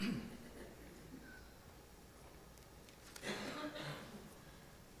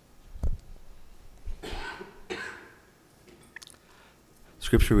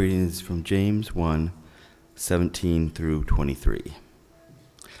Scripture reading is from James 1:17 through 23.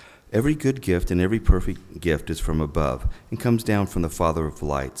 Every good gift and every perfect gift is from above and comes down from the Father of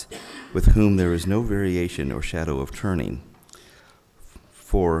lights, with whom there is no variation or shadow of turning.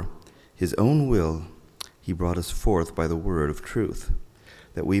 For his own will he brought us forth by the word of truth,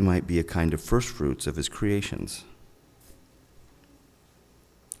 that we might be a kind of firstfruits of his creations.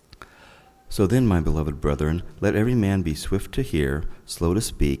 So then, my beloved brethren, let every man be swift to hear, slow to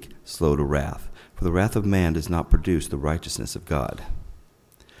speak, slow to wrath, for the wrath of man does not produce the righteousness of God.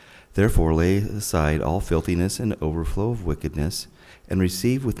 Therefore lay aside all filthiness and overflow of wickedness, and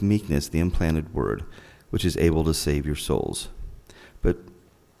receive with meekness the implanted word, which is able to save your souls.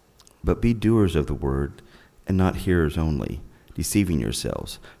 But be doers of the word, and not hearers only, deceiving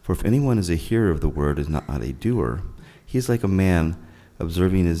yourselves. For if anyone is a hearer of the word and not a doer, he is like a man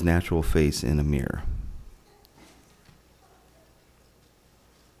observing his natural face in a mirror.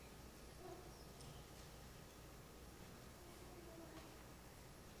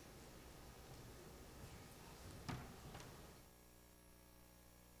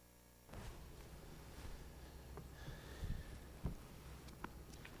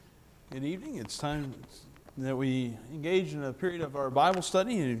 Good evening. It's time that we engage in a period of our Bible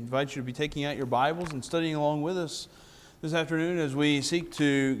study, and I invite you to be taking out your Bibles and studying along with us this afternoon as we seek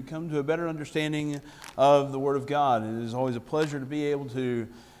to come to a better understanding of the Word of God. It is always a pleasure to be able to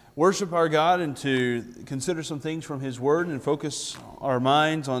worship our God and to consider some things from His Word and focus our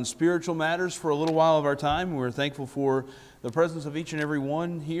minds on spiritual matters for a little while of our time. We're thankful for the presence of each and every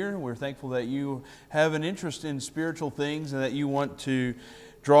one here. We're thankful that you have an interest in spiritual things and that you want to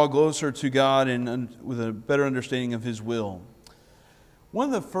draw closer to God and with a better understanding of His will. One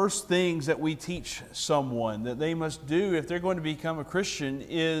of the first things that we teach someone that they must do if they're going to become a Christian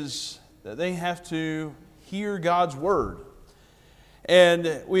is that they have to hear God's Word.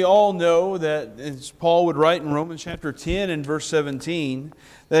 And we all know that, as Paul would write in Romans chapter 10 and verse 17,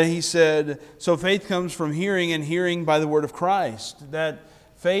 that he said, so faith comes from hearing, and hearing by the word of Christ. That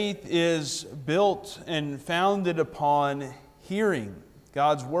faith is built and founded upon hearing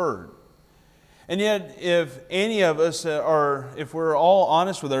God's Word. And yet, if any of us if we're all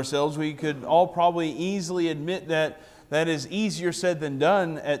honest with ourselves, we could all probably easily admit that that is easier said than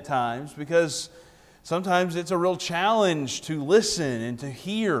done at times, because sometimes it's a real challenge to listen and to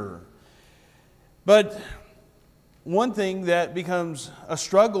hear. But one thing that becomes a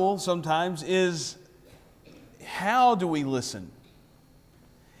struggle sometimes is, how do we listen?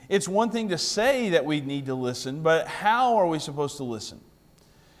 It's one thing to say that we need to listen, but how are we supposed to listen?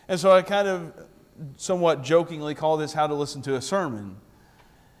 And so I kind of somewhat jokingly call this how to listen to a sermon.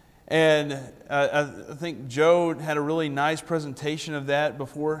 And I think Joe had a really nice presentation of that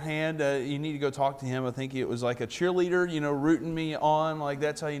beforehand. You need to go talk to him. I think it was like a cheerleader, rooting me on. Like,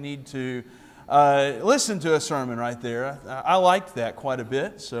 that's how you need to listen to a sermon right there. I liked that quite a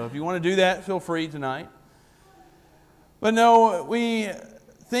bit. So if you want to do that, feel free tonight. But no, we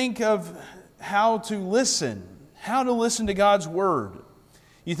think of how to listen to God's Word.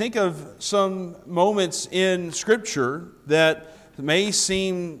 You think of some moments in Scripture that may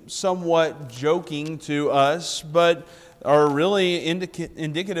seem somewhat joking to us, but are really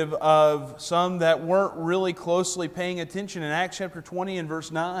indicative of some that weren't really closely paying attention. In Acts chapter 20 and verse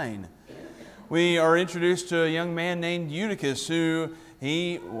 9, we are introduced to a young man named Eutychus who,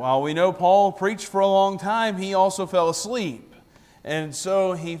 while we know Paul preached for a long time, he also fell asleep. And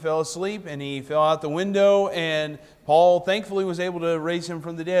so he fell asleep and he fell out the window, and Paul thankfully was able to raise him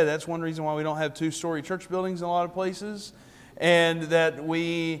from the dead. That's one reason why we don't have two-story church buildings in a lot of places. And that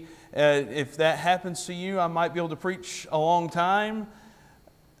if that happens to you, I might be able to preach a long time.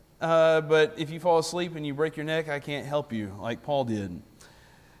 But if you fall asleep and you break your neck, I can't help you like Paul did.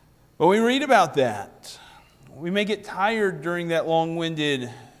 But we read about that. We may get tired during that long-winded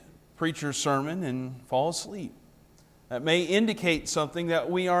preacher's sermon and fall asleep. That may indicate something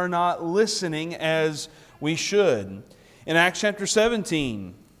that we are not listening as we should. In Acts chapter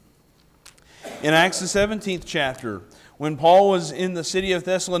 17, in Acts the 17th chapter, when Paul was in the city of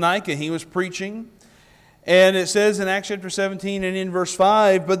Thessalonica, he was preaching. And it says in Acts chapter 17 and in verse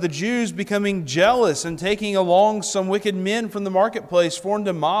 5, but the Jews, becoming jealous and taking along some wicked men from the marketplace, formed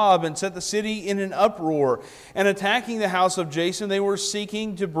a mob and set the city in an uproar. And attacking the house of Jason, they were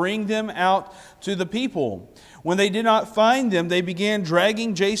seeking to bring them out to the people. When they did not find them, they began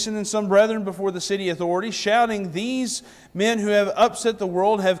dragging Jason and some brethren before the city authorities, shouting, these men who have upset the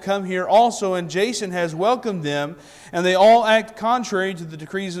world have come here also, and Jason has welcomed them. And they all act contrary to the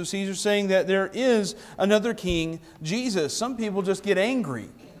decrees of Caesar, saying that there is another king, Jesus. Some people just get angry.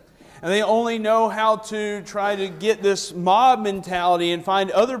 And they only know how to try to get this mob mentality and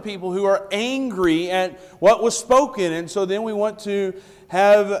find other people who are angry at what was spoken. And so then we want to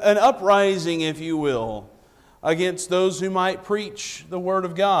have an uprising, if you will, against those who might preach the Word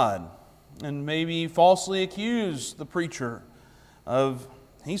of God and maybe falsely accuse the preacher of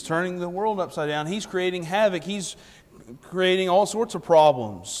he's turning the world upside down, he's creating havoc, he's creating all sorts of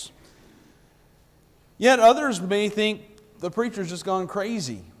problems. Yet others may think the preacher's just gone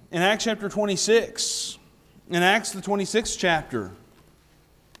crazy. In Acts chapter 26, in Acts the 26th chapter,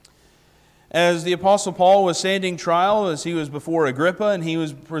 as the Apostle Paul was standing trial, as he was before Agrippa, and he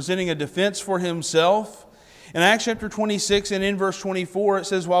was presenting a defense for himself, in Acts chapter 26 and in verse 24, it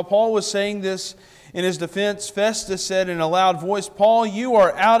says, while Paul was saying this in his defense, Festus said in a loud voice, Paul, you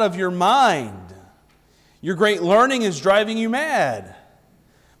are out of your mind. Your great learning is driving you mad.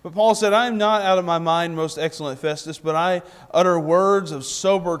 But Paul said, I am not out of my mind, most excellent Festus, but I utter words of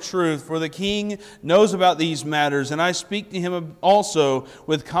sober truth, for the king knows about these matters, and I speak to him also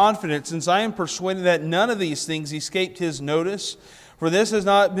with confidence, since I am persuaded that none of these things escaped his notice, for this has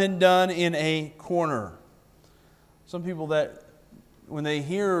not been done in a corner. Some people that, when they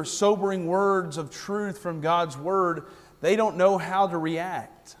hear sobering words of truth from God's Word, they don't know how to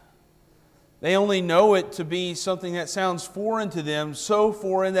react. They only know it to be something that sounds foreign to them, so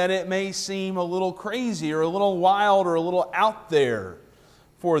foreign that it may seem a little crazy or a little wild or a little out there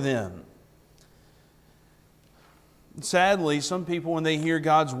for them. Sadly, some people, when they hear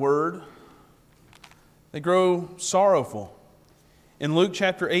God's Word, they grow sorrowful. In Luke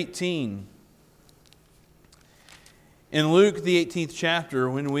chapter 18, in Luke the 18th chapter,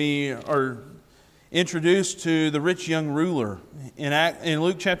 when we are introduced to the rich young ruler, in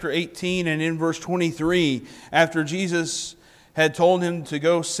Luke chapter 18 and in verse 23, after Jesus had told him to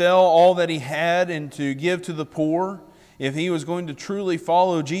go sell all that he had and to give to the poor, if he was going to truly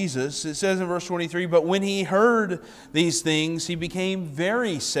follow Jesus, it says in verse 23, but when he heard these things, he became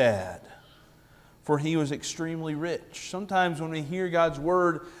very sad, for he was extremely rich. Sometimes when we hear God's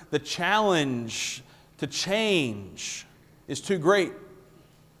Word, the challenge to change is too great.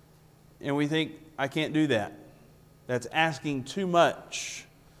 And we think, I can't do that. That's asking too much.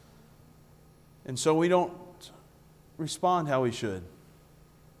 And so we don't respond how we should.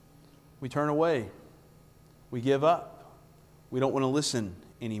 We turn away. We give up. We don't want to listen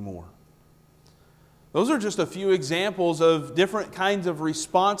anymore. Those are just a few examples of different kinds of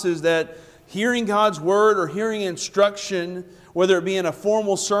responses that hearing God's Word or hearing instruction, whether it be in a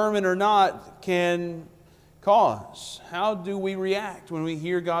formal sermon or not, can cause. How do we react when we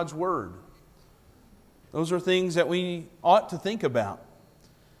hear God's Word? Those are things that we ought to think about.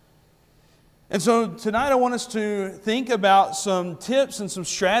 And so tonight I want us to think about some tips and some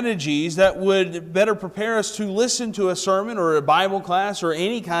strategies that would better prepare us to listen to a sermon or a Bible class or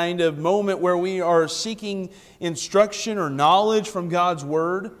any kind of moment where we are seeking instruction or knowledge from God's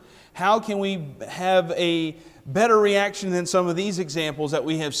Word. How can we have a better reaction than some of these examples that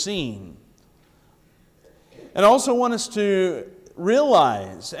we have seen? And I also want us to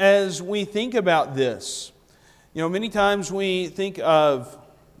realize as we think about this, many times we think of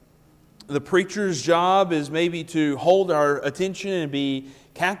the preacher's job is maybe to hold our attention and be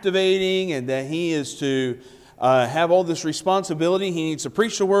captivating, and that he is to have all this responsibility. He needs to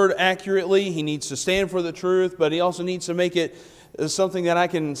preach the Word accurately. He needs to stand for the truth, but he also needs to make it something that I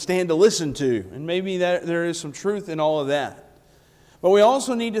can stand to listen to. And maybe that there is some truth in all of that. But we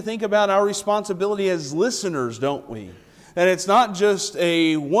also need to think about our responsibility as listeners, don't we? That it's not just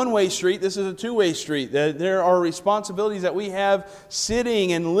a one-way street, this is a two-way street. That there are responsibilities that we have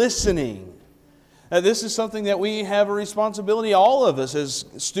sitting and listening. That this is something that we have a responsibility, all of us as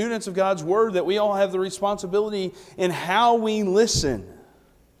students of God's Word, that we all have the responsibility in how we listen.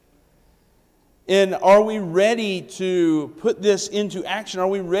 And are we ready to put this into action? Are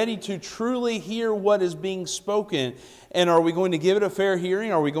we ready to truly hear what is being spoken? And are we going to give it a fair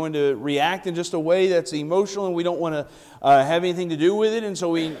hearing? Are we going to react in just a way that's emotional and we don't want to have anything to do with it? And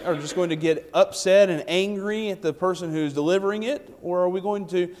so we are just going to get upset and angry at the person who's delivering it? Or are we going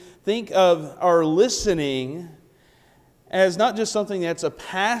to think of our listening as not just something that's a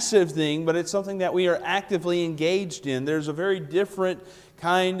passive thing, but it's something that we are actively engaged in? There's a very different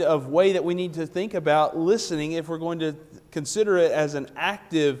kind of way that we need to think about listening if we're going to consider it as an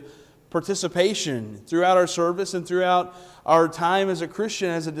active participation throughout our service and throughout our time as a Christian,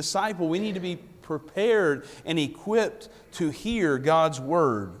 as a disciple. We need to be prepared and equipped to hear God's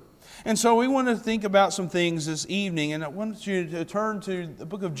Word. And so we want to think about some things this evening, and I want you to turn to the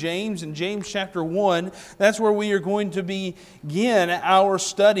book of James, in James chapter 1. That's where we are going to begin our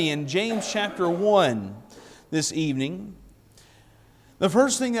study in James chapter 1 this evening. The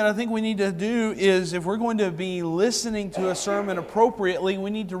first thing that I think we need to do is, if we're going to be listening to a sermon appropriately, we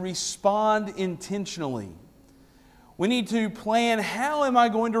need to respond intentionally. We need to plan, how am I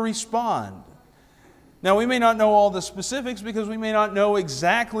going to respond? Now, we may not know all the specifics because we may not know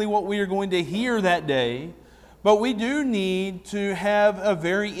exactly what we are going to hear that day, but we do need to have a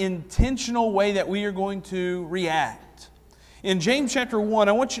very intentional way that we are going to react. In James chapter 1,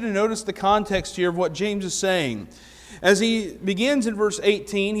 I want you to notice the context here of what James is saying. As he begins in verse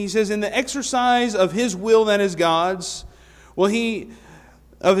 18, he says, "In the exercise of His will, that is God's,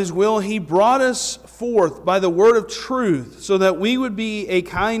 of His will, He brought us forth by the word of truth, so that we would be a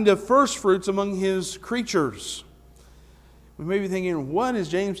kind of first fruits among His creatures." We may be thinking, what is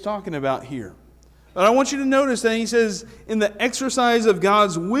James talking about here? But I want you to notice that he says, in the exercise of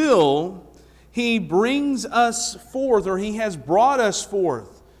God's will, He brings us forth, or He has brought us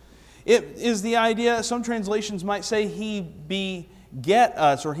forth. It is the idea, some translations might say He beget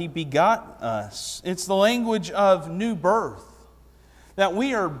us, or He begot us. It's the language of new birth. That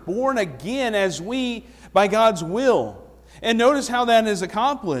we are born again by God's will. And notice how that is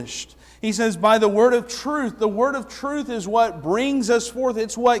accomplished. He says, by the word of truth. The word of truth is what brings us forth.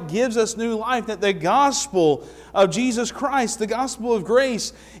 It's what gives us new life. That the gospel of Jesus Christ, the gospel of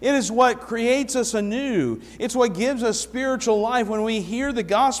grace, it is what creates us anew. It's what gives us spiritual life when we hear the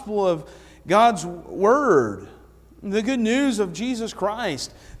gospel of God's word, the good news of Jesus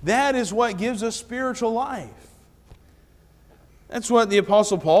Christ. That is what gives us spiritual life. That's what the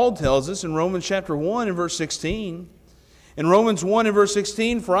Apostle Paul tells us in Romans chapter 1 and verse 16. In Romans 1 and verse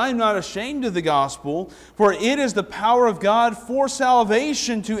 16, "For I am not ashamed of the gospel, for it is the power of God for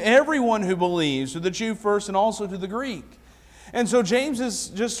salvation to everyone who believes, to the Jew first and also to the Greek." And so James is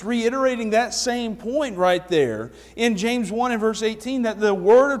just reiterating that same point right there in James 1 and verse 18, that the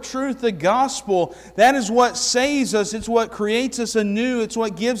word of truth, the gospel, that is what saves us. It's what creates us anew. It's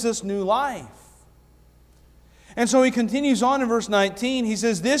what gives us new life. And so he continues on in verse 19. He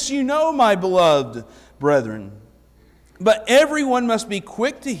says, "This you know, my beloved brethren. But everyone must be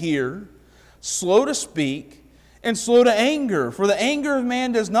quick to hear, slow to speak, and slow to anger. For the anger of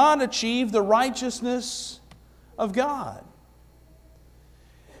man does not achieve the righteousness of God."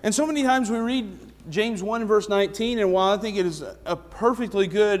 And so many times we read James 1 verse 19, and while I think it is a perfectly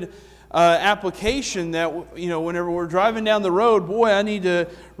good application that, whenever we're driving down the road, boy, I need to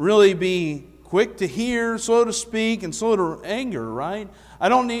really be quick to hear, slow to speak, and slow to anger, right? I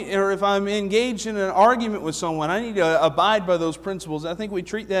don't need, or if I'm engaged in an argument with someone, I need to abide by those principles. I think we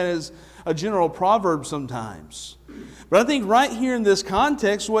treat that as a general proverb sometimes. But I think right here in this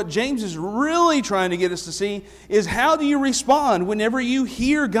context, what James is really trying to get us to see is, how do you respond whenever you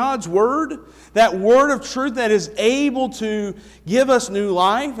hear God's word, that word of truth that is able to give us new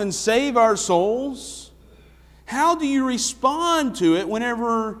life and save our souls? How do you respond to it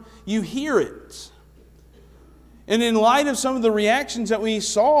whenever you hear it? And in light of some of the reactions that we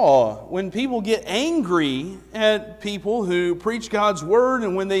saw when people get angry at people who preach God's word,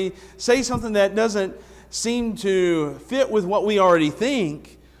 and when they say something that doesn't seem to fit with what we already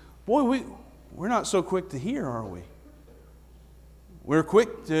think, boy, we're not so quick to hear, are we? We're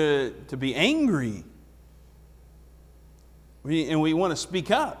quick to be angry. And we want to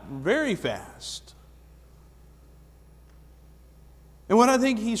speak up very fast. And what I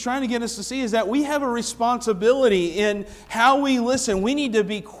think he's trying to get us to see is that we have a responsibility in how we listen. We need to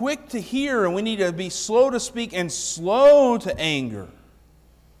be quick to hear, and we need to be slow to speak and slow to anger.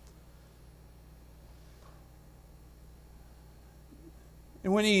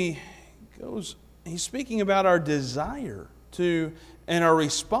 And when he's speaking about our desire and our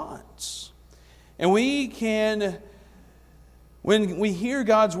response. And when we hear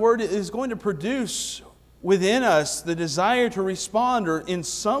God's word, it is going to produce within us the desire to respond, or in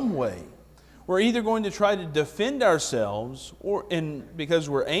some way. We're either going to try to defend ourselves because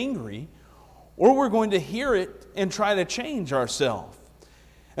we're angry, or we're going to hear it and try to change ourselves.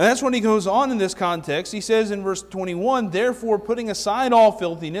 And that's when he goes on in this context. He says in verse 21, "Therefore, putting aside all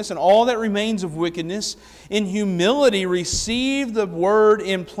filthiness and all that remains of wickedness, in humility receive the word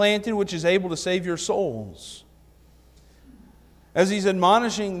implanted, which is able to save your souls." As he's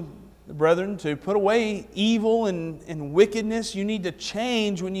admonishing the brethren to put away evil and wickedness, you need to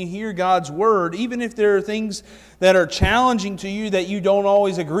change when you hear God's word. Even if there are things that are challenging to you that you don't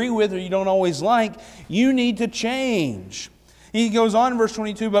always agree with or you don't always like, you need to change. He goes on in verse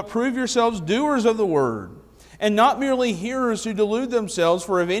 22, "But prove yourselves doers of the word, and not merely hearers who delude themselves.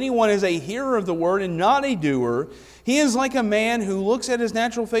 For if anyone is a hearer of the word and not a doer, he is like a man who looks at his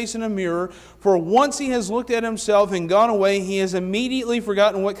natural face in a mirror. For once he has looked at himself and gone away, he has immediately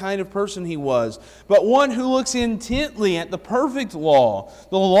forgotten what kind of person he was. But one who looks intently at the perfect law,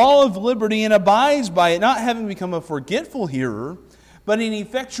 the law of liberty, and abides by it, not having become a forgetful hearer, but an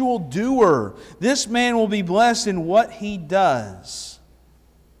effectual doer, this man will be blessed in what he does.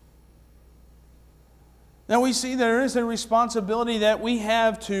 Now we see there is a responsibility that we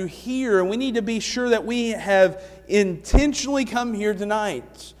have to hear, and we need to be sure that we have intentionally come here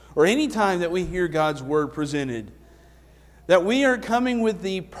tonight, or any time that we hear God's Word presented, that we are coming with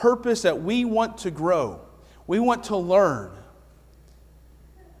the purpose that we want to grow, we want to learn,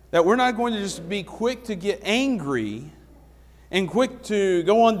 that we're not going to just be quick to get angry and quick to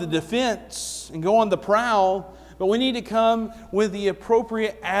go on the defense and go on the prowl, but we need to come with the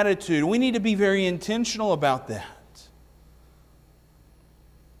appropriate attitude. We need to be very intentional about that.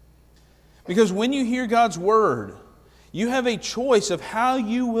 Because when you hear God's Word, you have a choice of how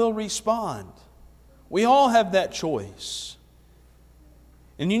you will respond. We all have that choice.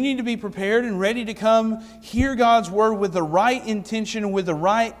 And you need to be prepared and ready to come hear God's Word with the right intention and with the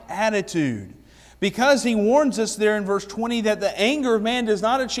right attitude. Because He warns us there in verse 20 that the anger of man does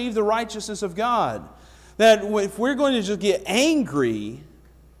not achieve the righteousness of God. That if we're going to just get angry,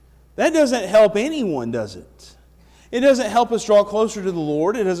 that doesn't help anyone, does it? It doesn't help us draw closer to the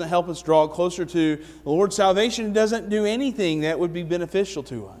Lord. It doesn't help us draw closer to the Lord's salvation. It doesn't do anything that would be beneficial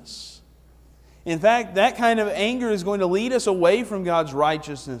to us. In fact, that kind of anger is going to lead us away from God's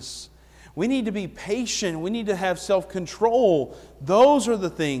righteousness. We need to be patient. We need to have self-control. Those are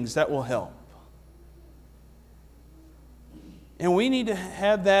the things that will help. And we need to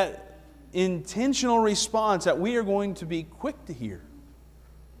have that intentional response that we are going to be quick to hear,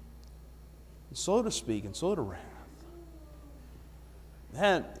 and slow to speak, and slow to wrath.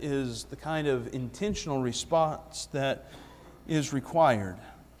 That is the kind of intentional response that is required.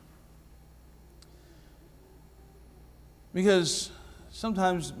 Because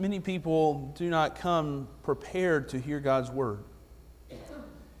sometimes many people do not come prepared to hear God's Word.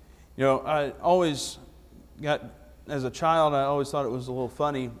 I always as a child, I always thought it was a little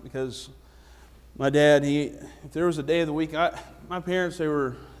funny because my dad, if there was a day of the week, my parents, they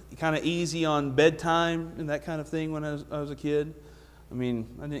were kind of easy on bedtime and that kind of thing when I was a kid. I mean,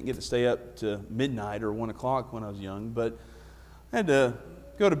 I didn't get to stay up to midnight or 1 o'clock when I was young, but I had to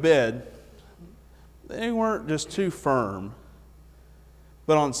go to bed. They weren't just too firm.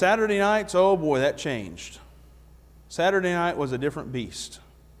 But on Saturday nights, oh boy, that changed. Saturday night was a different beast.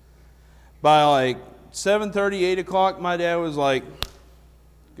 By like 7:30, 8 o'clock, my dad was like,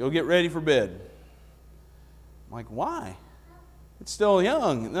 go get ready for bed. I'm like, why? It's still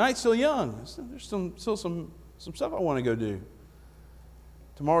young. The night's still young. There's still some stuff I want to go do.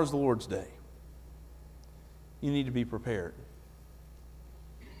 Tomorrow's the Lord's day. You need to be prepared.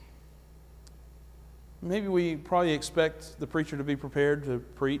 Maybe we probably expect the preacher to be prepared to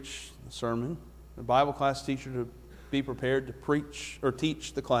preach the sermon, the Bible class teacher to be prepared to preach or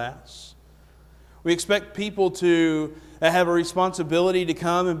teach the class. We expect people to have a responsibility to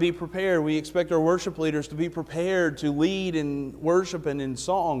come and be prepared. We expect our worship leaders to be prepared to lead in worship and in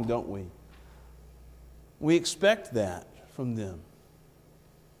song, don't we? We expect that from them.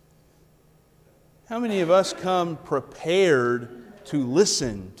 How many of us come prepared to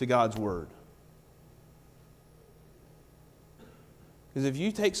listen to God's Word? Because if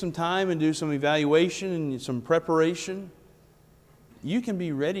you take some time and do some evaluation and some preparation, you can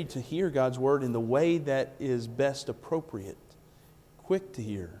be ready to hear God's Word in the way that is best appropriate. Quick to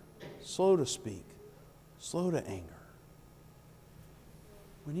hear, slow to speak, slow to anger.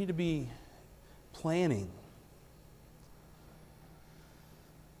 We need to be planning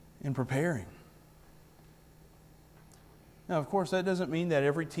and preparing. Now, of course, that doesn't mean that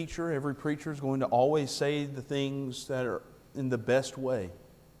every teacher, every preacher is going to always say the things that are in the best way.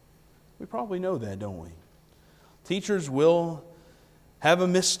 We probably know that, don't we? Teachers will have a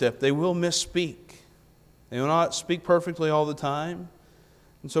misstep. They will misspeak. They will not speak perfectly all the time.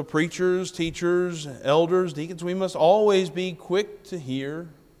 And so preachers, teachers, elders, deacons, we must always be quick to hear,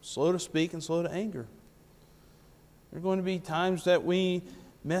 slow to speak, and slow to anger. There are going to be times that we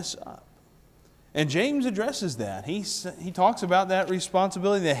mess up. And James addresses that. He talks about that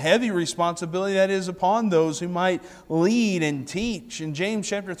responsibility, the heavy responsibility that is upon those who might lead and teach. In James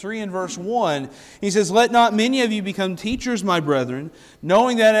chapter 3 and verse 1, he says, "Let not many of you become teachers, my brethren,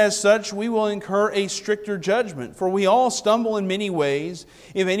 knowing that as such we will incur a stricter judgment. For we all stumble in many ways.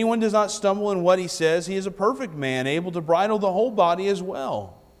 If anyone does not stumble in what he says, he is a perfect man, able to bridle the whole body as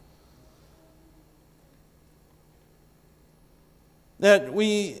well." that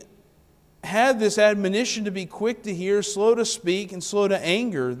we have this admonition to be quick to hear, slow to speak, and slow to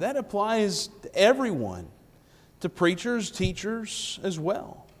anger. That applies to everyone, to preachers, teachers as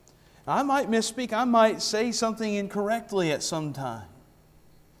well. I might misspeak. I might say something incorrectly at some time.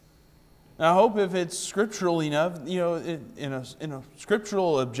 And I hope if it's scriptural enough, in a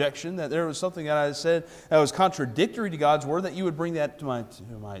scriptural objection, that there was something that I said that was contradictory to God's Word, that you would bring that to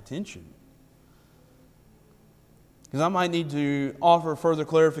my attention. Because I might need to offer further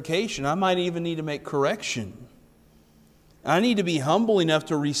clarification. I might even need to make correction. I need to be humble enough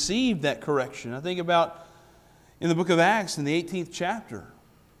to receive that correction. I think about in the book of Acts, in the 18th chapter,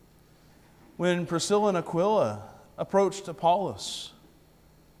 when Priscilla and Aquila approached Apollos,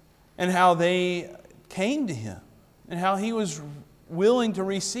 and how they came to him, and how he was willing to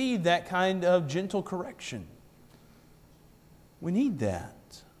receive that kind of gentle correction. We need that.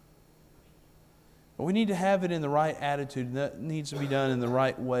 But we need to have it in the right attitude. That needs to be done in the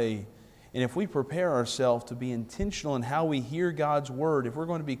right way. And if we prepare ourselves to be intentional in how we hear God's Word, if we're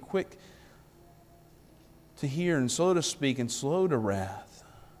going to be quick to hear and slow to speak and slow to wrath,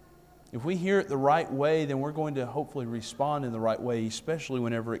 if we hear it the right way, then we're going to hopefully respond in the right way, especially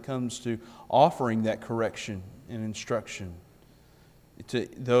whenever it comes to offering that correction and instruction to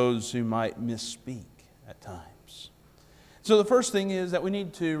those who might misspeak at times. So the first thing is that we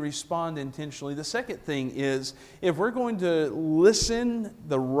need to respond intentionally. The second thing is, if we're going to listen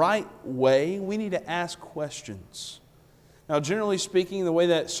the right way, we need to ask questions. Now, generally speaking, the way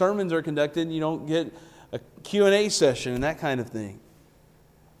that sermons are conducted, you don't get a Q&A session and that kind of thing.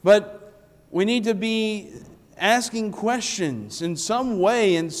 But we need to be asking questions in some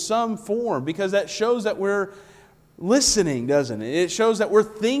way, in some form, because that shows that we're listening, doesn't it? It shows that we're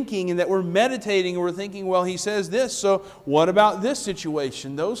thinking and that we're meditating and we're thinking, well, he says this, so what about this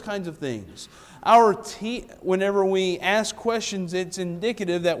situation? Those kinds of things. Whenever we ask questions, it's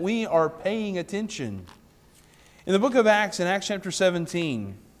indicative that we are paying attention. In the book of Acts, in Acts chapter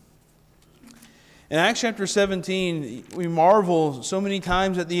 17, in Acts chapter 17, we marvel so many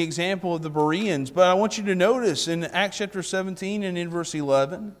times at the example of the Bereans, but I want you to notice in Acts chapter 17 and in verse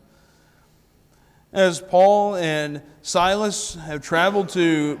 11, as Paul and Silas have traveled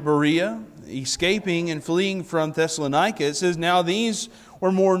to Berea, escaping and fleeing from Thessalonica, it says, "Now these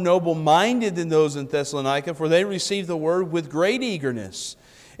were more noble-minded than those in Thessalonica, for they received the word with great eagerness,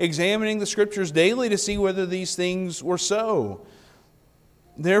 examining the Scriptures daily to see whether these things were so.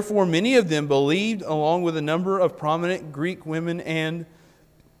 Therefore many of them believed, along with a number of prominent Greek women and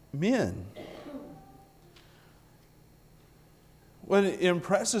men." What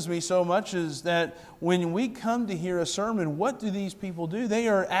impresses me so much is that when we come to hear a sermon, what do these people do? They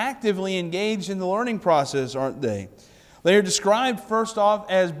are actively engaged in the learning process, aren't they? They are described first off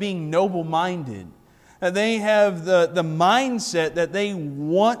as being noble-minded. They have the mindset that they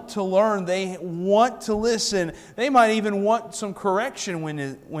want to learn, they want to listen. They might even want some correction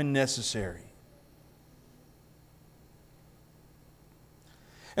when necessary.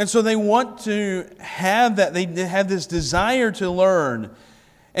 And so they want to have that. They have this desire to learn.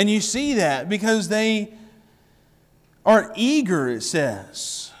 And you see that because they are eager, it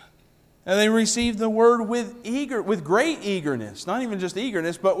says. And they receive the word with great eagerness. Not even just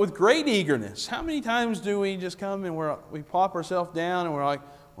eagerness, but with great eagerness. How many times do we just come and we plop ourselves down and we're like,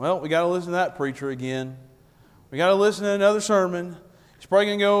 well, we got to listen to that preacher again. We got to listen to another sermon. He's probably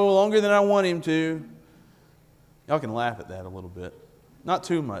going to go longer than I want him to. Y'all can laugh at that a little bit. Not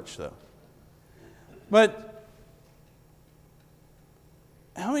too much, though. But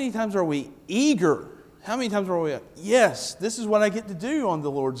how many times are we eager? How many times are we, yes, this is what I get to do on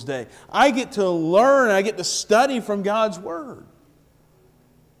the Lord's Day. I get to learn, I get to study from God's Word.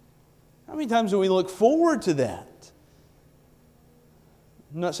 How many times do we look forward to that?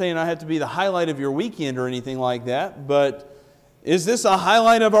 I'm not saying I have to be the highlight of your weekend or anything like that, but is this a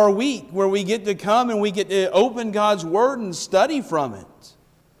highlight of our week where we get to come and we get to open God's Word and study from it?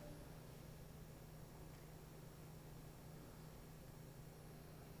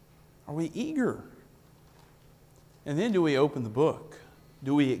 Are we eager? And then do we open the book?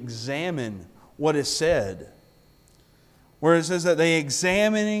 Do we examine what is said? Where it says that they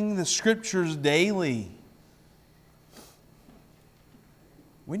examining the Scriptures daily.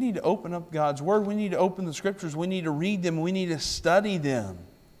 We need to open up God's Word. We need to open the Scriptures. We need to read them. We need to study them.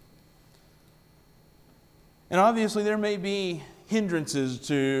 And obviously there may be hindrances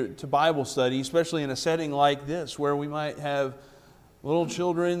to Bible study, especially in a setting like this where we might have little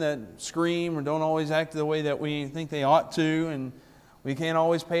children that scream or don't always act the way that we think they ought to, and we can't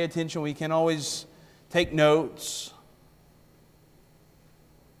always pay attention. We can't always take notes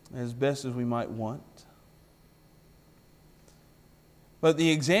as best as we might want. But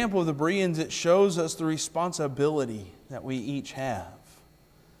the example of the Bereans, it shows us the responsibility that we each have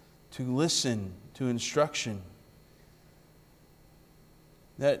to listen to instruction.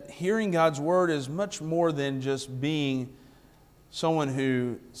 That hearing God's Word is much more than just being someone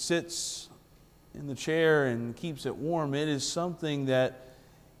who sits in the chair and keeps it warm. It is something that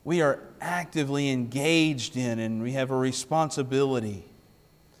we are actively engaged in, and we have a responsibility.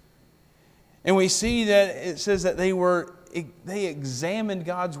 And we see that it says that they examined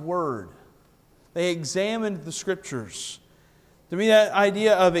God's Word. They examined the Scriptures. To me, that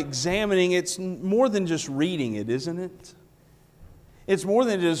idea of examining, it's more than just reading it, isn't it? It's more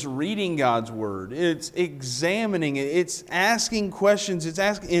than just reading God's Word. It's examining it. It's asking questions.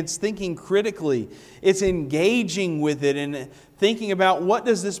 It's thinking critically. It's engaging with it and thinking about, what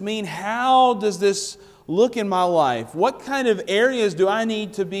does this mean? How does this look in my life? What kind of areas do I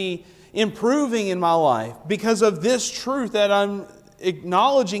need to be improving in my life because of this truth that I'm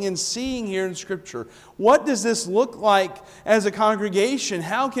acknowledging and seeing here in Scripture? What does this look like as a congregation?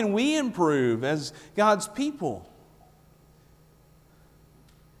 How can we improve as God's people?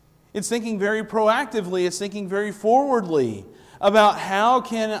 It's thinking very proactively. It's thinking very forwardly about how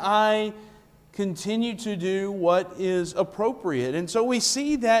can I continue to do what is appropriate. And so we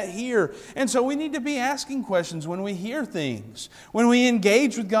see that here. And so we need to be asking questions when we hear things. When we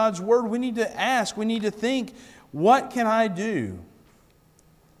engage with God's Word, we need to ask, we need to think, what can I do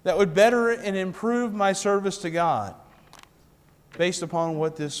that would better and improve my service to God based upon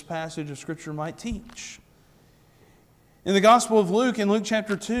what this passage of Scripture might teach? In the Gospel of Luke, in Luke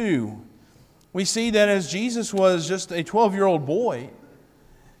chapter 2, we see that as Jesus was just a 12-year-old boy,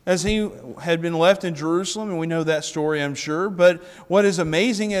 as he had been left in Jerusalem, and we know that story, I'm sure. But what is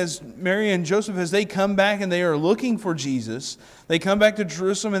amazing, as Mary and Joseph, as they come back and they are looking for Jesus, they come back to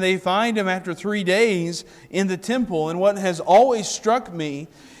Jerusalem and they find Him after 3 days in the temple. And what has always struck me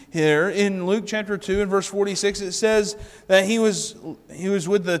here in Luke chapter 2 and verse 46, it says that he was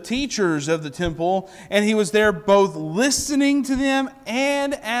with the teachers of the temple, and He was there both listening to them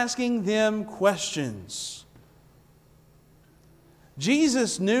and asking them questions.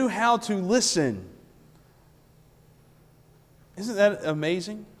 Jesus knew how to listen. Isn't that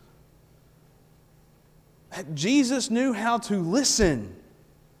amazing? Jesus knew how to listen.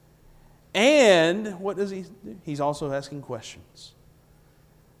 And what does He do? He's also asking questions.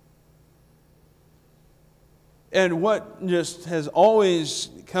 And what just has always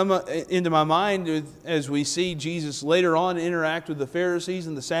come into my mind as we see Jesus later on interact with the Pharisees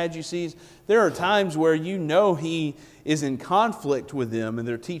and the Sadducees, there are times where you know He is in conflict with them and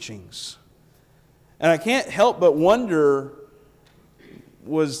their teachings. And I can't help but wonder,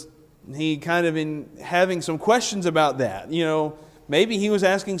 was He kind of in having some questions about that? You know, maybe He was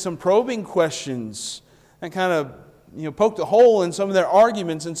asking some probing questions that kind of, poked a hole in some of their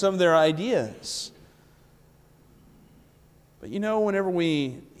arguments and some of their ideas. But whenever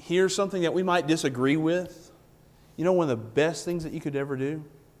we hear something that we might disagree with, one of the best things that you could ever do?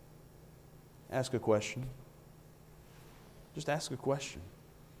 Ask a question. Just ask a question.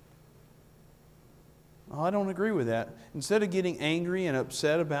 Oh, I don't agree with that. Instead of getting angry and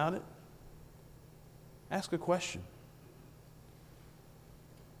upset about it, ask a question.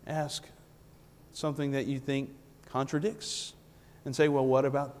 Ask something that you think contradicts and say, well, what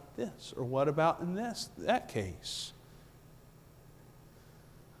about this? Or what about in that case?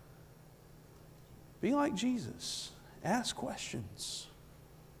 Be like Jesus. Ask questions.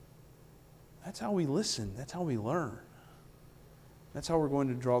 That's how we listen. That's how we learn. That's how we're going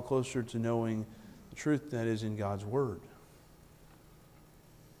to draw closer to knowing the truth that is in God's Word.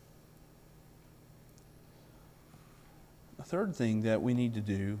 A third thing that we need to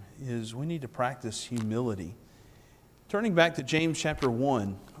do is we need to practice humility. Turning back to James chapter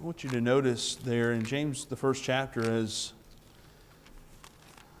 1, I want you to notice there in James, the first chapter, as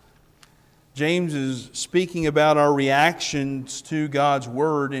James is speaking about our reactions to God's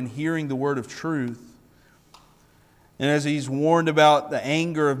Word and hearing the Word of truth. And as he's warned about the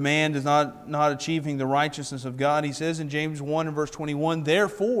anger of man does not achieving the righteousness of God, he says in James 1 and verse 21,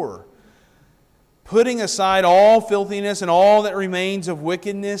 therefore, putting aside all filthiness and all that remains of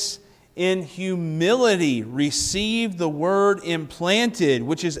wickedness, in humility receive the Word implanted,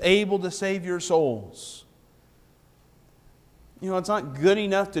 which is able to save your souls. It's not good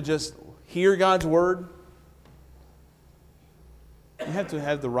enough to just hear God's Word. You have to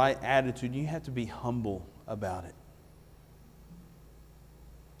have the right attitude. You have to be humble about it.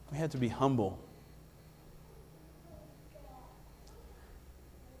 We have to be humble.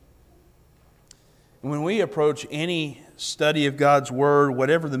 And when we approach any study of God's Word,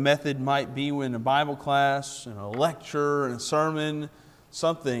 whatever the method might be in a Bible class, in a lecture, in a sermon,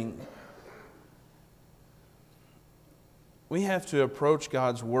 something, we have to approach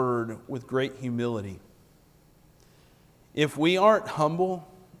God's Word with great humility. If we aren't humble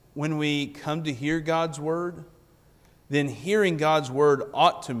when we come to hear God's Word, then hearing God's Word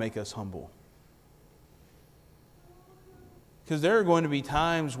ought to make us humble. Because there are going to be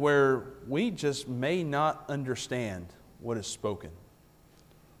times where we just may not understand what is spoken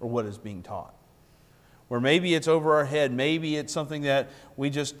or what is being taught. Where maybe it's over our head, maybe it's something that we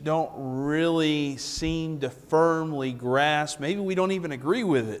just don't really seem to firmly grasp. Maybe we don't even agree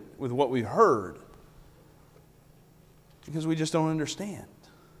with it, with what we heard, because we just don't understand.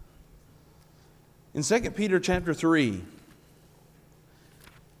 In 2 Peter chapter 3,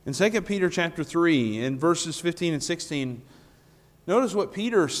 in verses 15 and 16, notice what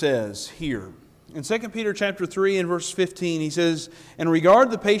Peter says here. In 2 Peter chapter 3 and verse 15, he says, "And regard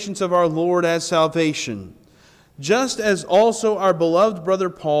the patience of our Lord as salvation, just as also our beloved brother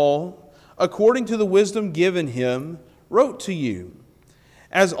Paul, according to the wisdom given him, wrote to you,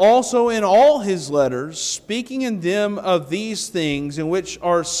 as also in all his letters, speaking in them of these things, in which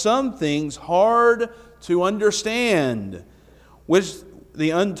are some things hard to understand, which the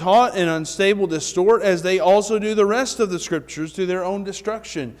untaught and unstable distort, as they also do the rest of the Scriptures, to their own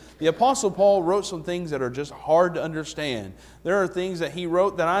destruction." The Apostle Paul wrote some things that are just hard to understand. There are things that he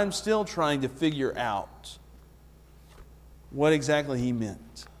wrote that I'm still trying to figure out what exactly he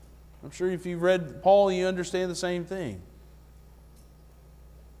meant. I'm sure if you've read Paul, you understand the same thing.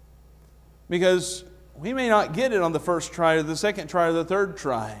 Because we may not get it on the first try or the second try or the third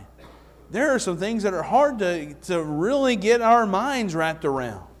try. There are some things that are hard to really get our minds wrapped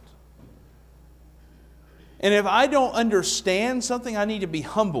around. And if I don't understand something, I need to be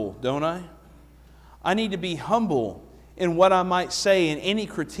humble, don't I? I need to be humble in what I might say, in any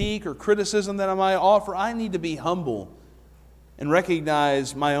critique or criticism that I might offer. I need to be humble and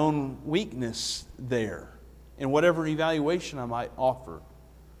recognize my own weakness there in whatever evaluation I might offer.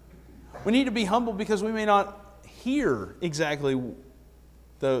 We need to be humble because we may not hear exactly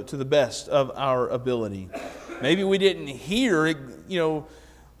to the best of our ability. Maybe we didn't hear it,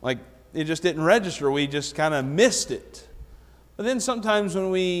 like it just didn't register. We just kind of missed it. But then sometimes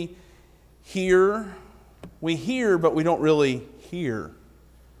when we hear, but we don't really hear.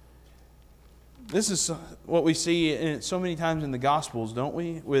 This is what we see so many times in the Gospels, don't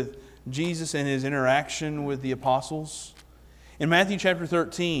we? With Jesus and His interaction with the apostles. In Matthew chapter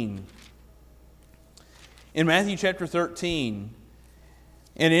 13,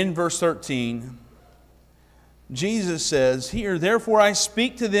 and in verse 13, Jesus says here, "Therefore I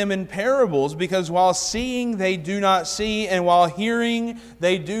speak to them in parables, because while seeing they do not see, and while hearing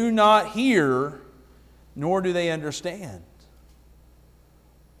they do not hear, nor do they understand."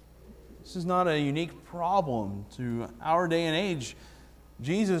 This is not a unique problem to our day and age.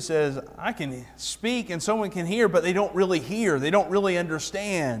 Jesus says, I can speak and someone can hear, but they don't really hear. They don't really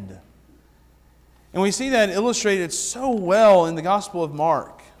understand. And we see that illustrated so well in the Gospel of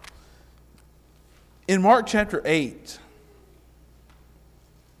Mark. In Mark chapter 8,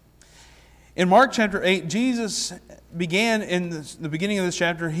 Jesus began in the beginning of this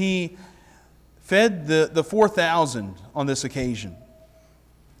chapter, He fed the 4,000 on this occasion.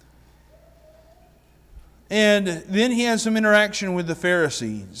 And then He has some interaction with the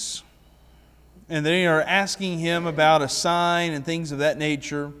Pharisees. And they are asking Him about a sign and things of that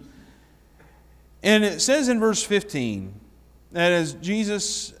nature. And it says in verse 15 that as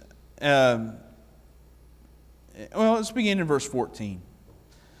Jesus, let's begin in verse 14.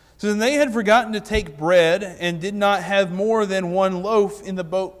 So then they had forgotten to take bread and did not have more than one loaf in the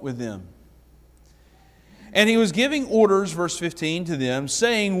boat with them. And He was giving orders, verse 15, to them,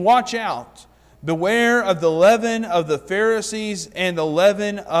 saying, "Watch out, beware of the leaven of the Pharisees and the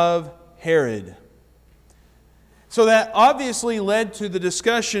leaven of Herod." So that obviously led to the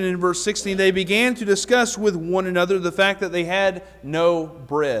discussion in verse 16. They began to discuss with one another the fact that they had no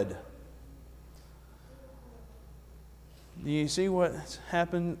bread. Do you see what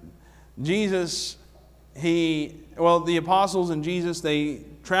happened? Jesus, the apostles and Jesus, they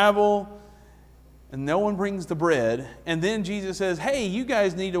travel and no one brings the bread. And then Jesus says, hey, you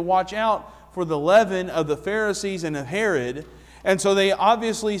guys need to watch out for the leaven of the Pharisees and of Herod. And so they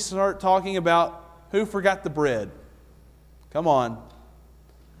obviously start talking about who forgot the bread. Come on.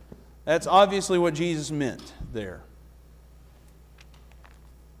 That's obviously what Jesus meant there.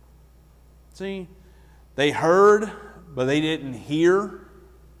 See, they heard, but they didn't hear.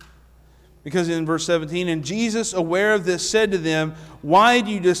 Because in verse 17, "And Jesus, aware of this, said to them, 'Why do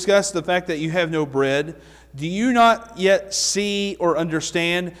you discuss the fact that you have no bread? Do you not yet see or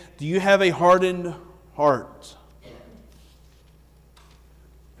understand? Do you have a hardened heart?'"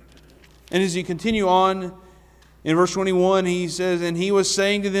 And as you continue on, in verse 21, he says, "And he was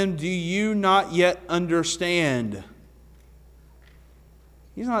saying to them, 'Do you not yet understand?'"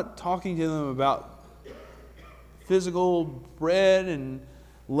 He's not talking to them about physical bread and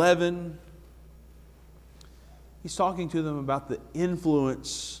leaven. He's talking to them about the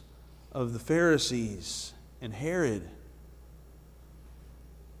influence of the Pharisees and Herod.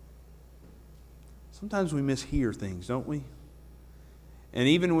 Sometimes we mishear things, don't we? And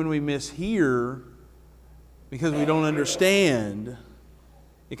even when we mishear, because we don't understand,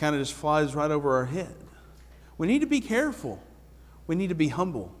 it kind of just flies right over our head. We need to be careful. We need to be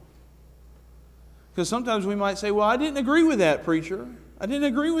humble. Because sometimes we might say, well, I didn't agree with that, preacher. I didn't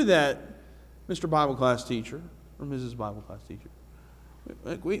agree with that, Mr. Bible class teacher or Mrs. Bible class teacher.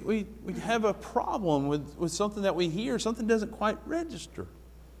 We have a problem with something that we hear. Something doesn't quite register.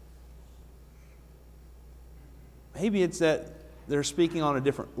 Maybe it's that they're speaking on a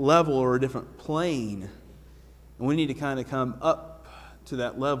different level or a different plane. And we need to kind of come up to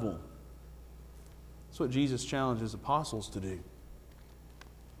that level. That's what Jesus challenged his apostles to do.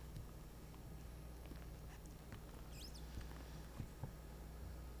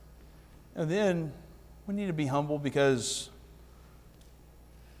 And then we need to be humble because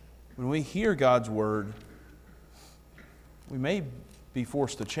when we hear God's word, we may be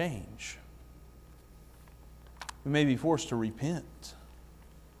forced to change. We may be forced to repent.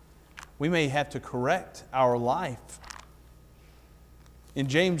 We may have to correct our life. In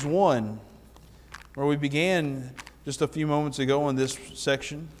James 1, where we began just a few moments ago in this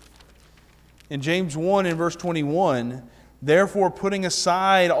section, in James 1 in verse 21, "Therefore, putting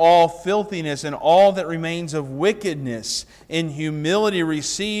aside all filthiness and all that remains of wickedness, in humility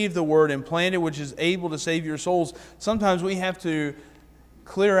receive the word implanted, which is able to save your souls." Sometimes we have to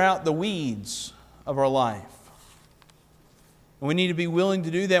clear out the weeds of our life. And we need to be willing to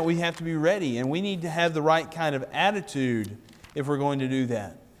do that. We have to be ready. And we need to have the right kind of attitude if we're going to do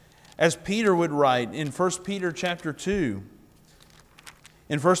that. As Peter would write in 1 Peter chapter 2.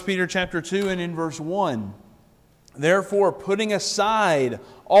 In 1 Peter chapter 2 and in verse 1. "Therefore, putting aside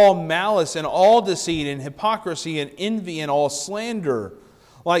all malice and all deceit and hypocrisy and envy and all slander,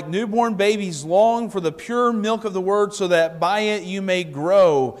 like newborn babies long for the pure milk of the word, so that by it you may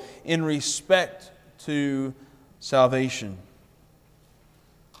grow in respect to salvation."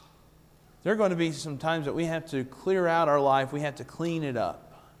 There are going to be some times that we have to clear out our life. We have to clean it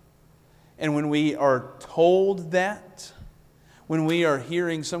up. And when we are told that, when we are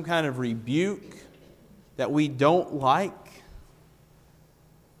hearing some kind of rebuke that we don't like,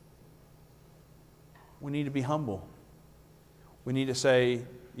 we need to be humble. We need to say,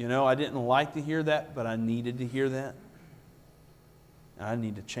 I didn't like to hear that, but I needed to hear that. And I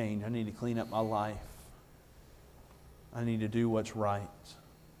need to change. I need to clean up my life. I need to do what's right.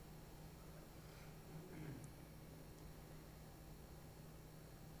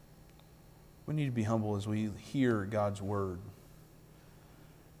 We need to be humble as we hear God's word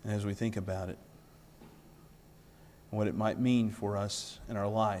and as we think about it and what it might mean for us in our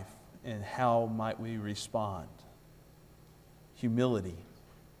life and how might we respond. Humility.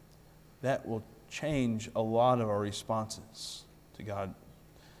 That will change a lot of our responses to God,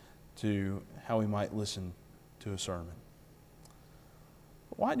 to how we might listen to a sermon.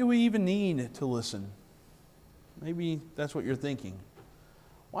 Why do we even need to listen? Maybe that's what you're thinking.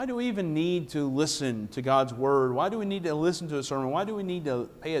 Why do we even need to listen to God's Word? Why do we need to listen to a sermon? Why do we need to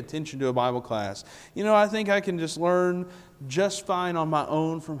pay attention to a Bible class? I think I can just learn just fine on my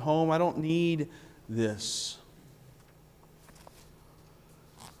own from home. I don't need this.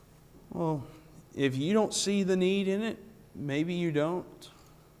 Well, if you don't see the need in it, maybe you don't.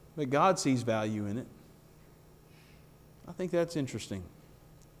 But God sees value in it. I think that's interesting.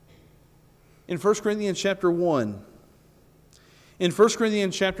 In 1 Corinthians chapter 1, in 1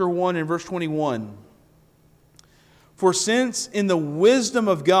 Corinthians chapter 1 and verse 21, "For since in the wisdom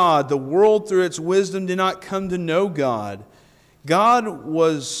of God, the world through its wisdom did not come to know God, God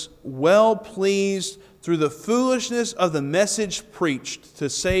was well pleased through the foolishness of the message preached to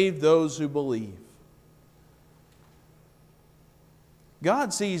save those who believe."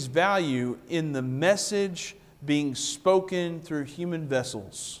 God sees value in the message being spoken through human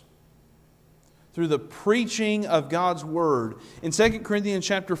vessels, through the preaching of God's Word. In 2 Corinthians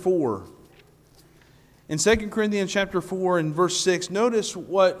chapter 4, in 2 Corinthians chapter 4 and verse 6, notice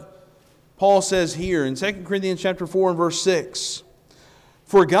what Paul says here in 2 Corinthians chapter 4 and verse 6.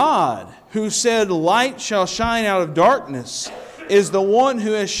 "For God, who said, 'Light shall shine out of darkness,' is the one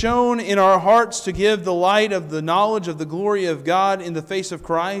who has shown in our hearts to give the light of the knowledge of the glory of God in the face of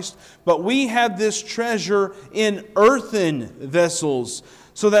Christ. But we have this treasure in earthen vessels,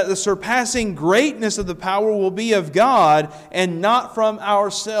 so that the surpassing greatness of the power will be of God and not from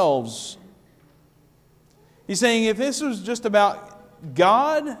ourselves. He's saying if this was just about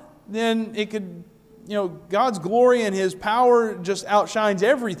God, then it could, God's glory and His power just outshines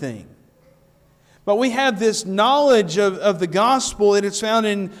everything. But we have this knowledge of the gospel, and it's found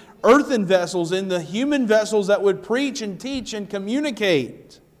in earthen vessels, in the human vessels that would preach and teach and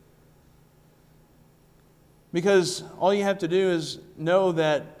communicate. Because all you have to do is know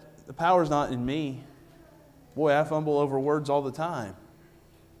that the power's not in me. Boy, I fumble over words all the time.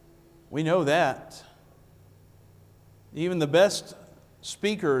 We know that. Even the best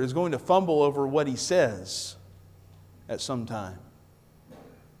speaker is going to fumble over what he says at some time.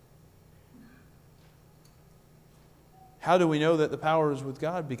 How do we know that the power is with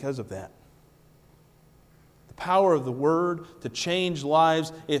God? Because of that. The power of the Word to change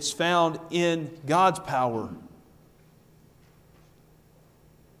lives, it's found in God's power.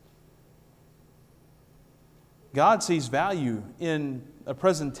 God sees value in a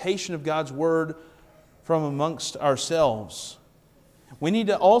presentation of God's Word from amongst ourselves. We need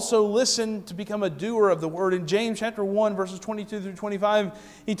to also listen to become a doer of the Word. In James chapter 1, verses 22 through 25,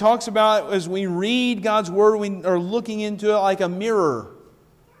 he talks about as we read God's Word, we are looking into it like a mirror.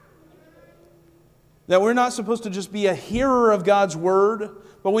 That we're not supposed to just be a hearer of God's Word,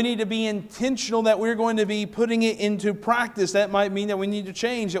 but we need to be intentional that we're going to be putting it into practice. That might mean that we need to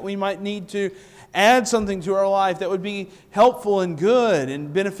change, that we might need to add something to our life that would be helpful and good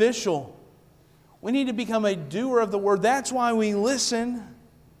and beneficial. We need to become a doer of the Word. That's why we listen.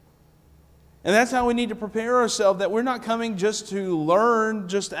 And that's how we need to prepare ourselves, that we're not coming just to learn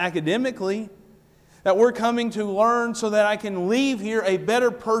just academically, that we're coming to learn so that I can leave here a better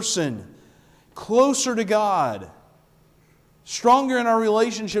person, closer to God, stronger in our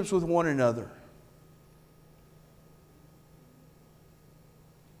relationships with one another.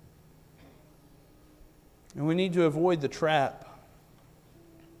 And we need to avoid the trap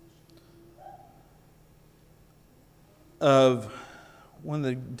of one of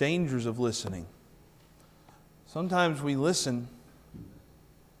the dangers of listening. Sometimes we listen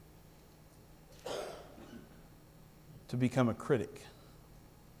to become a critic.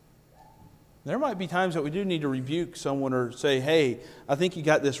 There might be times that we do need to rebuke someone or say, hey, I think you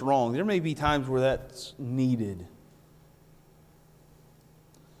got this wrong. There may be times where that's needed.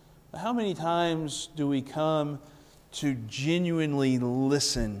 But how many times do we come to genuinely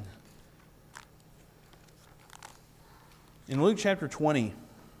listen? In Luke chapter 20,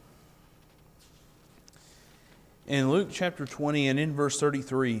 and in verse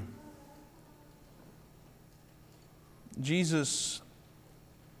 33, Jesus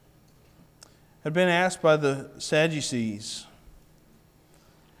had been asked by the Sadducees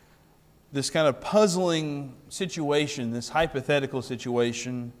this kind of puzzling situation, this hypothetical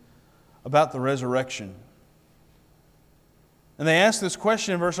situation about the resurrection. And they asked this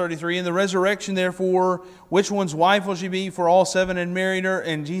question in verse 33, in the resurrection, therefore, which one's wife will she be? For all seven had married her.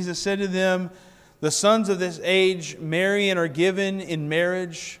 And Jesus said to them, the sons of this age marry and are given in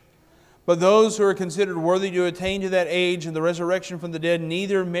marriage. But those who are considered worthy to attain to that age and the resurrection from the dead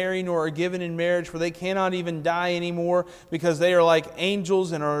neither marry nor are given in marriage, for they cannot even die anymore, because they are like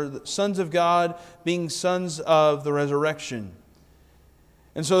angels and are sons of God, being sons of the resurrection.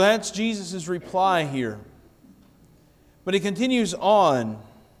 And so that's Jesus' reply here. But he continues on.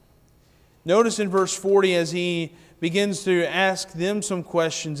 Notice in verse 40 as he begins to ask them some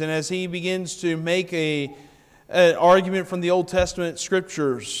questions and as he begins to make an argument from the Old Testament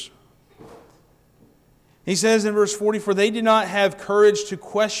Scriptures. He says in verse 40, for they did not have courage to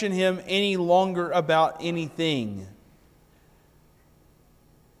question him any longer about anything.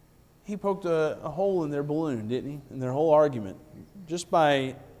 He poked a hole in their balloon, didn't he? In their whole argument. Just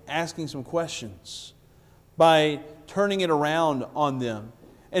by asking some questions. By turning it around on them.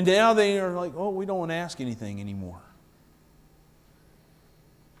 And now they are like, oh, we don't want to ask anything anymore.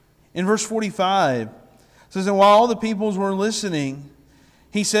 In verse 45, it says, and while all the peoples were listening,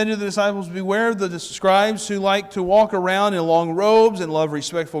 he said to the disciples, beware of the scribes who like to walk around in long robes and love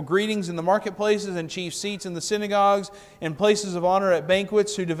respectful greetings in the marketplaces and chief seats in the synagogues and places of honor at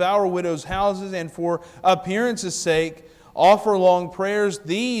banquets, who devour widows' houses and for appearance's sake offer long prayers.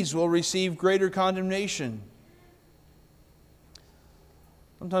 These will receive greater condemnation.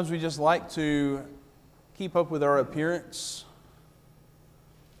 Sometimes we just like to keep up with our appearance.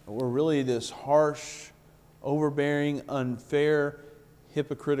 We're really this harsh, overbearing, unfair,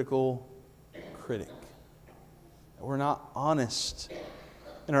 hypocritical critic. We're not honest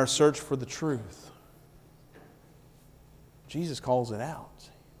in our search for the truth. Jesus calls it out.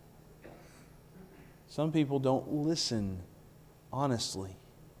 Some people don't listen honestly.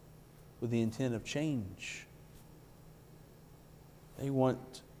 with the intent of change. They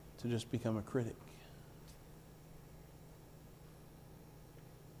want to just become a critic.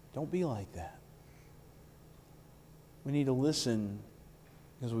 Don't be like that. We need to listen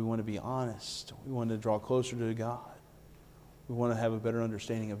because we want to be honest. We want to draw closer to God. We want to have a better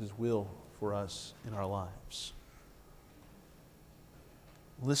understanding of His will for us in our lives.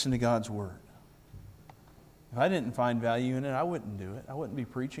 Listen to God's Word. If I didn't find value in it, I wouldn't do it. I wouldn't be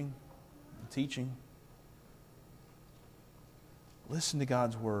preaching and teaching. Listen to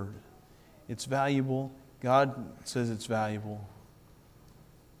God's Word. It's valuable. God says it's valuable.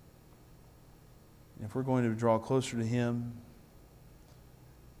 And if we're going to draw closer to Him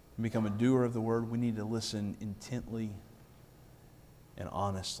and become a doer of the Word, we need to listen intently and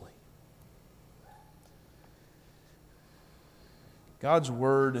honestly. God's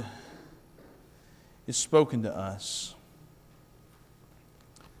Word is spoken to us.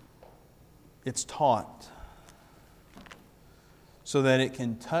 It's taught so that it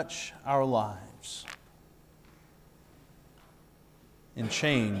can touch our lives and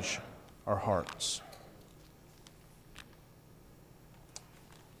change our hearts.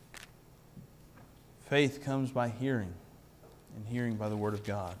 Faith comes by hearing, and hearing by the Word of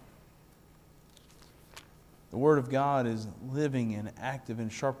God. The Word of God is living and active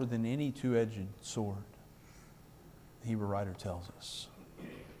and sharper than any two-edged sword, the Hebrew writer tells us.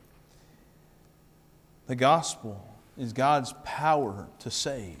 The gospel is God's power to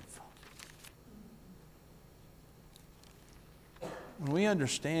save. When we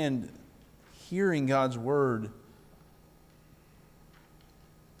understand hearing God's Word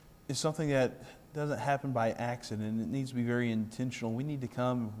is something that doesn't happen by accident. It needs to be very intentional. We need to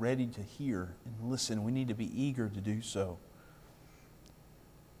come ready to hear and listen. We need to be eager to do so.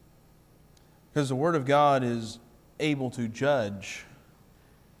 Because the Word of God is able to judge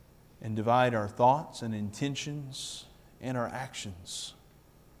and divide our thoughts and intentions and our actions.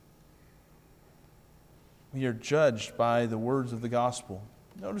 We are judged by the words of the gospel.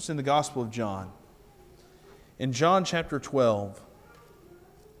 Notice in the Gospel of John, in John chapter 12,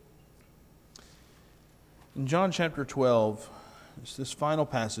 in John chapter 12, it's this final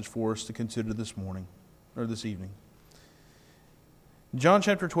passage for us to consider this morning, or this evening. In John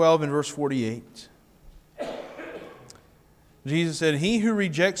chapter 12 and verse 48, Jesus said, "He who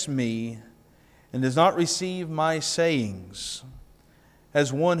rejects me and does not receive my sayings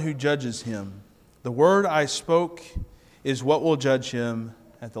has one who judges him. The word I spoke is what will judge him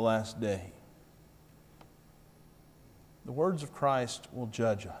at the last day." The words of Christ will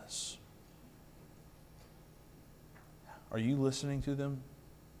judge us. Are you listening to them?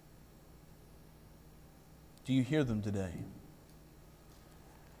 Do you hear them today?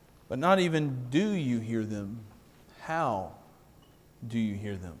 But not even do you hear them, how do you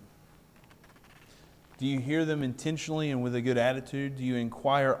hear them? Do you hear them intentionally and with a good attitude? Do you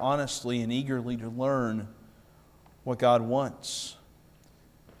inquire honestly and eagerly to learn what God wants?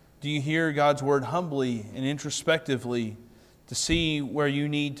 Do you hear God's Word humbly and introspectively to see where you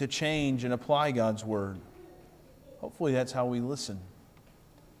need to change and apply God's Word? Hopefully that's how we listen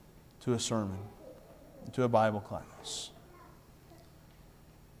to a sermon, to a Bible class.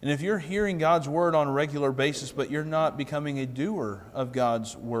 And if you're hearing God's Word on a regular basis, but you're not becoming a doer of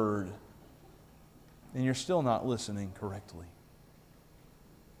God's Word, then you're still not listening correctly.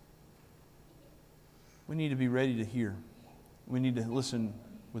 We need to be ready to hear. We need to listen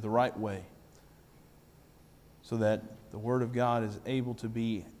with the right way so that the Word of God is able to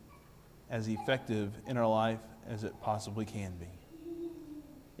be as effective in our life as it possibly can be.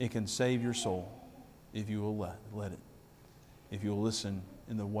 It can save your soul if you will let it, if you will listen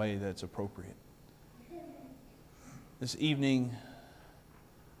in the way that's appropriate. This evening,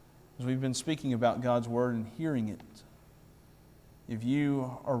 as we've been speaking about God's Word and hearing it, if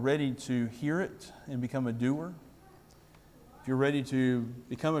you are ready to hear it and become a doer, if you're ready to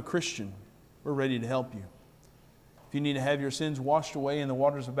become a Christian, we're ready to help you. If you need to have your sins washed away in the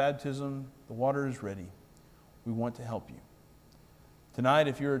waters of baptism, the water is ready. We want to help you. Tonight,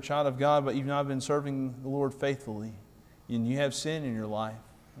 if you're a child of God, but you've not been serving the Lord faithfully, and you have sin in your life,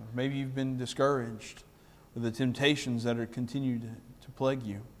 or maybe you've been discouraged with the temptations that are continued to plague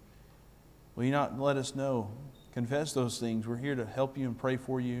you, will you not let us know? Confess those things. We're here to help you and pray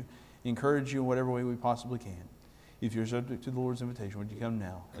for you, encourage you in whatever way we possibly can. If you're subject to the Lord's invitation, would you come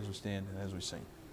now as we stand and as we sing?